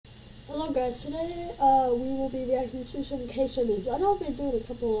Hello guys, today we will be reacting to some queso memes. I know I've been doing a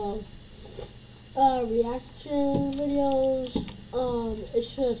couple of reaction videos.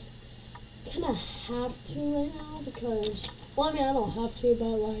 It's just kind of have to right now because, well, I mean I don't have to, but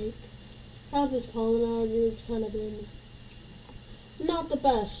like I have this pollen allergy. It's kind of been not the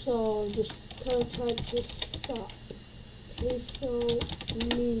best, so just kind of try to stop. Queso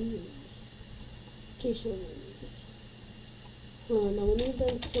memes. Queso memes. Now we need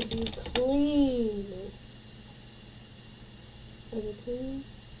them to be clean. Are they clean?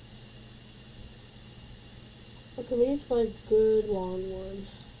 Okay, we need to find a good long one.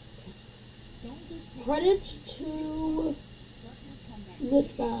 Okay. Credits to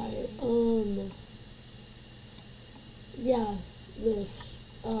this guy. Yeah, this.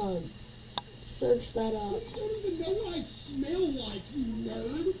 Search that up. You don't even know what I smell like, you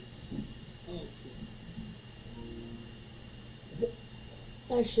nerd. Oh.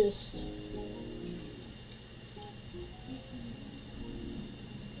 That's just.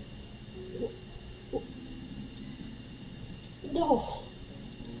 No.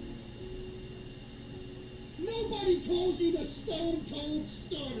 Nobody calls you the Stone Cold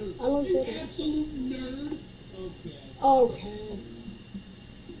Stunner. I don't you get it. absolute nerd. Okay. Okay.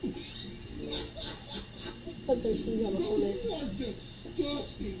 I think she's got a funny. You are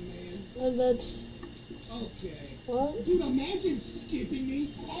disgusting, man. And that's. Okay. What? Dude, imagine skipping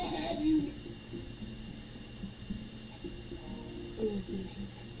me. I'll have you.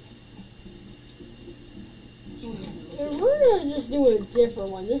 And we're gonna just do a different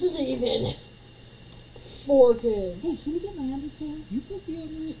one. This isn't even for Hey, kids. can you get my undertone? You put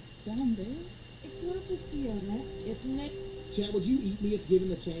deodorant down there? It's not just deodorant, isn't it? Chad, would you eat me if given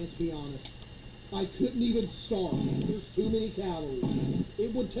the chance? Be honest. I couldn't even start. There's too many calories.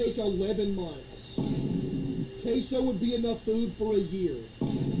 It would take 11 months. Queso would be enough food for a year.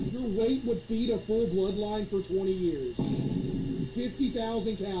 Your weight would feed a full bloodline for 20 years.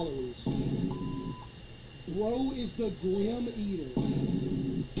 50,000 calories. Bro is the Grim Eater.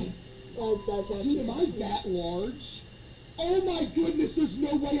 That's actually. Dude, am I that large? Oh my goodness, there's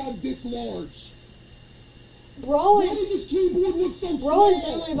no way I'm this large. Bro Why is. does this keyboard look so Bro small? is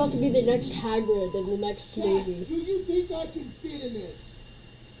definitely about to be the next Hagrid in the next Jack, movie. do you think I can fit in this?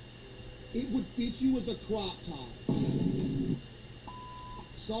 It would fit you as a crop top.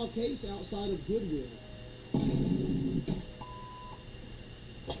 Saw a case outside of Goodwill.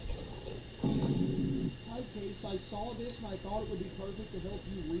 Hi Case, I saw this and I thought it would be perfect to help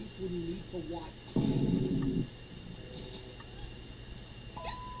you reach when you need to watch.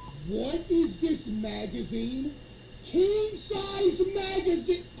 What is this magazine? King size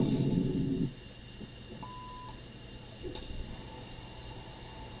magazine!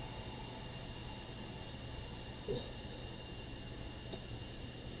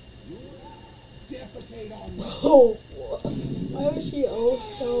 Defecate on me. Oh, why is she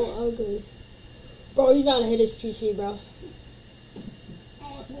so ugly? Bro, he's gotta hit his PC, bro.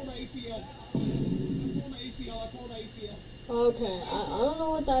 Oh, I tore my ACL. I tore my ACL. I tore my ACL. Okay, I don't know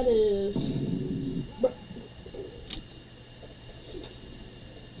what that is. Bro.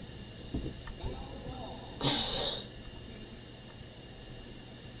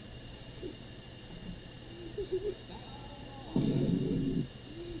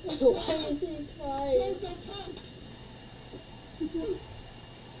 Why is he crying?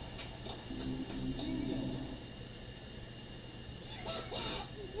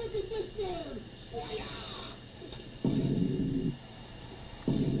 Look at this nerd!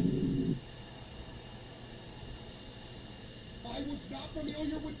 I was not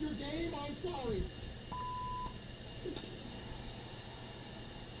familiar with your game, I'm sorry.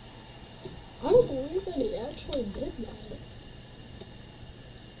 I don't believe that he actually did that.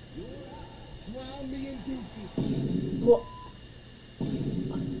 Drown me in Dookie. What?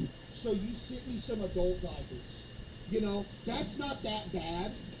 So you sent me some adult diapers. You know, that's not that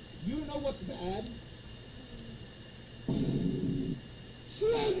bad. You know what's bad?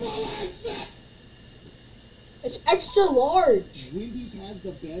 Triple X! It's extra large. Wendy's has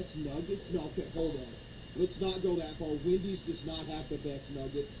the best nuggets. No, okay, hold on. Let's not go that far. Wendy's does not have the best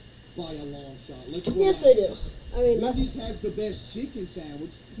nuggets by a long shot. Let's go Yes, back. they do. I mean, that's. Wendy's has the best chicken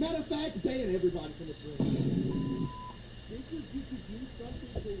sandwich. Matter of fact, ban everybody from the room. Because you could use something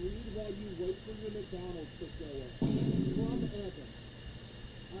to read while you wait for your McDonald's to show up. From Evan.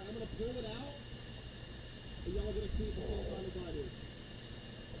 Alright, I'm going to pull it out. And y'all are going to see it the same time as I do.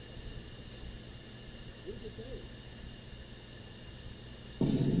 What does it say?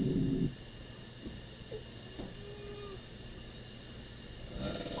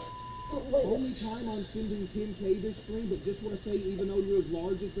 Holy time on sending 10K this stream, but just want to say, even though you're as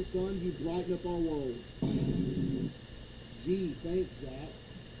large as the sun, you brighten up our world. Gee, thanks, Zach.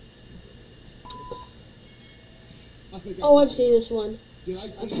 I think Oh, I've seen this one. Did I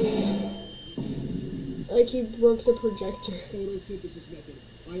I've see seen this. Like he broke the projector. photosynthesis method?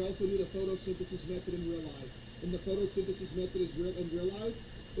 I also knew the photosynthesis method in real life. And the photosynthesis method is in real life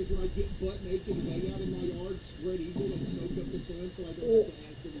is when I get butt naked and lay out in my yard, spread eagle, and soak up the sun so I don't have to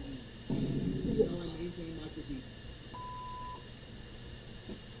actively eat. That's how I maintain my physique.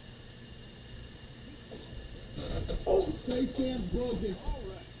 Face cam's broken.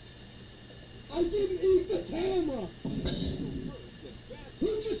 I didn't eat the camera.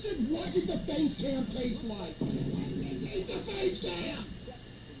 Who just said, what did the face cam taste like? I didn't eat the face cam.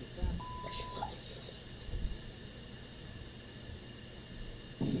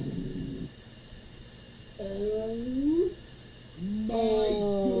 Oh my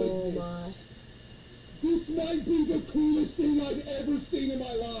goodness. My. This might be the coolest thing I've ever seen in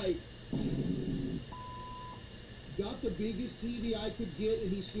my life. Got the biggest TV I could get,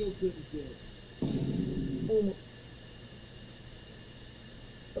 and he still couldn't fit. Oh my.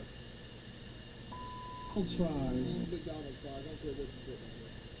 McDonald's fries. McDonald's fries. I don't care what you put on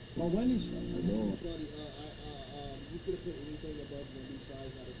there. Or Wendy's fries. Buddy, you could have put anything above Wendy's fries.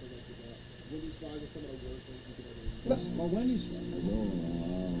 I'd have selected that. Wendy's fries are some of the worst things you could ever eat. Or Wendy's fries.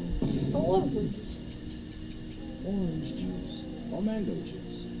 I love Wendy's. Orange juice. Or mango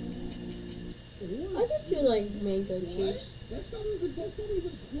juice. I just feel like mango What? juice. That's not even close to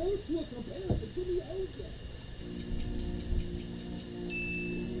a comparison. Give me OJ.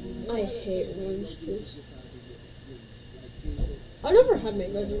 I hate orange juice. I've never had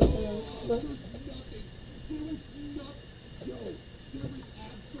mango juice. But There is nothing. There is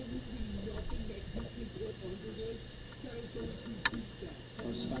absolutely nothing that you can put under this that is going to beat that.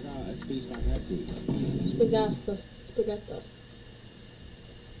 Or spaghetti. spaghetti.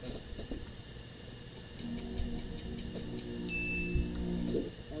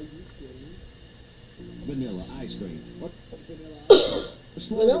 Are you kidding? Vanilla ice cream. What? Vanilla ice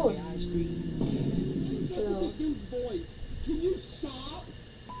Vanilla. Ice cream. What's up with this dude's voice? Can you stop?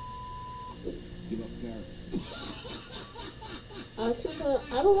 Give up carrots.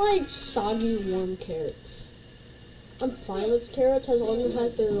 I don't like soggy warm carrots. I'm fine with carrots as long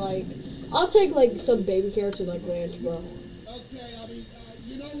as they're like. I'll take like some baby carrots and like ranch, bro. Okay, I mean,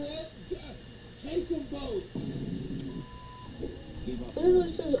 you know what? Take them both. Give up. It literally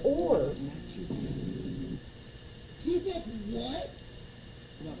says or. Nacho. Give up what?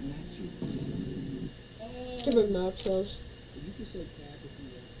 Give up nacho. Give him nachos. You can say cat if you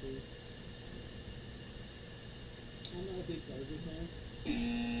want to. I'm not a big burger fan.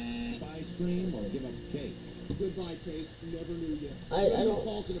 Ice cream or give up cake. Goodbye, Kate. Never knew you. I What are you don't-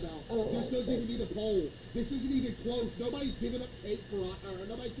 talking about? I don't This like doesn't even cake. need a poll. This isn't even close. Nobody's giving up cake for, or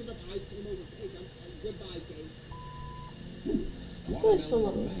nobody's giving up ice cream over cake. Goodbye, Kate. There's some Watermelon or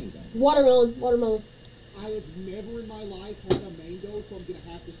other- mango. Watermelon. I have never in my life had a mango, so I'm gonna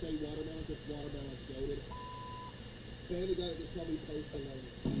have to say watermelon because watermelon's goated. Family guy just called me Post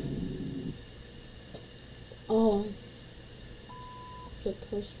Malone. Oh. It's a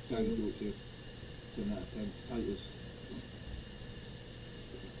post. Thank you, too. 10 out of 10 Titus.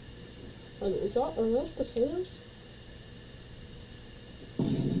 Are those potatoes?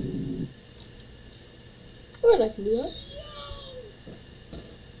 Alright, I can do that.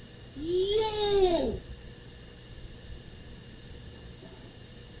 Yo!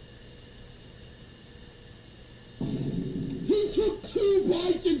 He took 2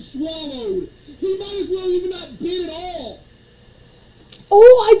 bites and swallowed. He might as well even not bit at all.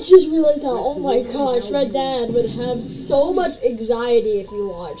 Oh, I just realized that. Oh my gosh, my dad would have so much anxiety if you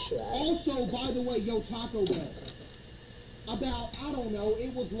watched that. Also, by the way, yo, Taco Bell. About, I don't know,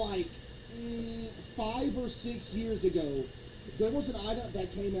 it was like 5 or 6 years ago. There was an item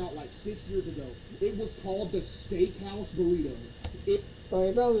that came out like 6 years ago. It was called the Steakhouse Burrito. Bro,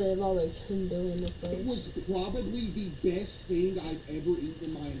 you probably have all like 10 billion of It was things. probably the best thing I've ever eaten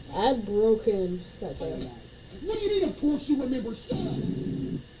in my entire That's broken right there. life. What do you mean, of course you remember? Shut up!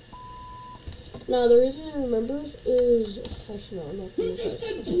 No, the reason he remembers is actually no, I'm not He gonna just say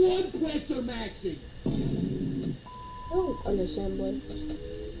said it. blood pressure maxing. I don't understand blood pressure.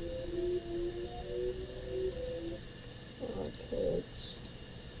 Okay,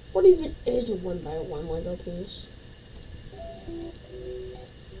 what even is a 1x1 Lego piece?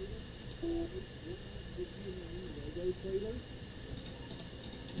 Lego trailer?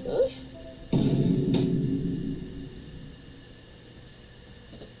 Really?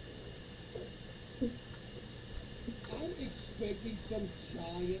 I'm expecting some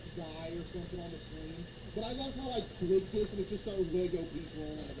giant guy or something on the screen. But I love how I click this and it's just a Lego piece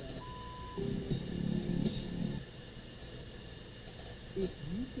rolling on the ground. If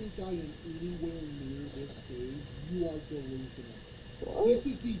you think I am anywhere near this stage, you are delusional. What? This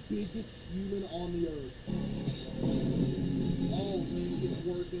is the biggest human on the earth. Oh man, it gets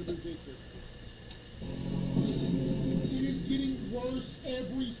worse every picture. It is getting worse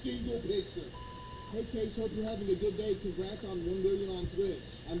every single picture. Hey Case, hope you're having a good day. Congrats on 1 million on Twitch.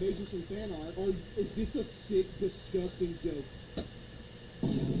 I made you some fan art. Or is this a sick, disgusting joke?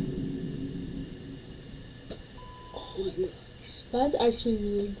 What is this? That's actually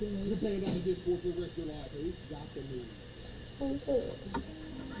really You're good. playing on the Discord for the rest of your life. Who's got the movie? Okay.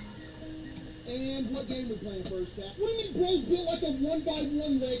 And what game we playing first, Zach? What do you mean bro's built like a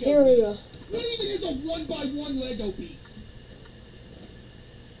 1x1 Lego? Here we go. What even is a 1x1 Lego piece?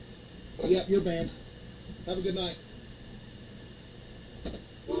 Yep, you're banned. Have a good night.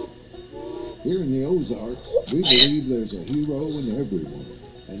 Here in the Ozarks, we believe there's a hero in everyone.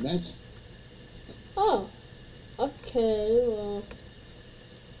 And that's Oh. Okay, well.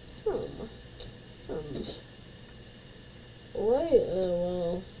 Wait,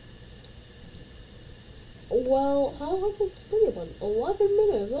 well, how long was the video button? 11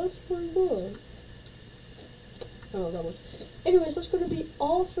 minutes, that's pretty good. Oh, that was. Anyways, that's going to be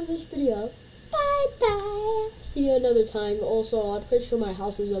all for this video. Bye bye. See you another time. Also, I'm pretty sure my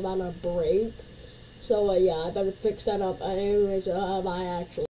house is about to break. So, yeah, I better fix that up. Anyways, bye actually.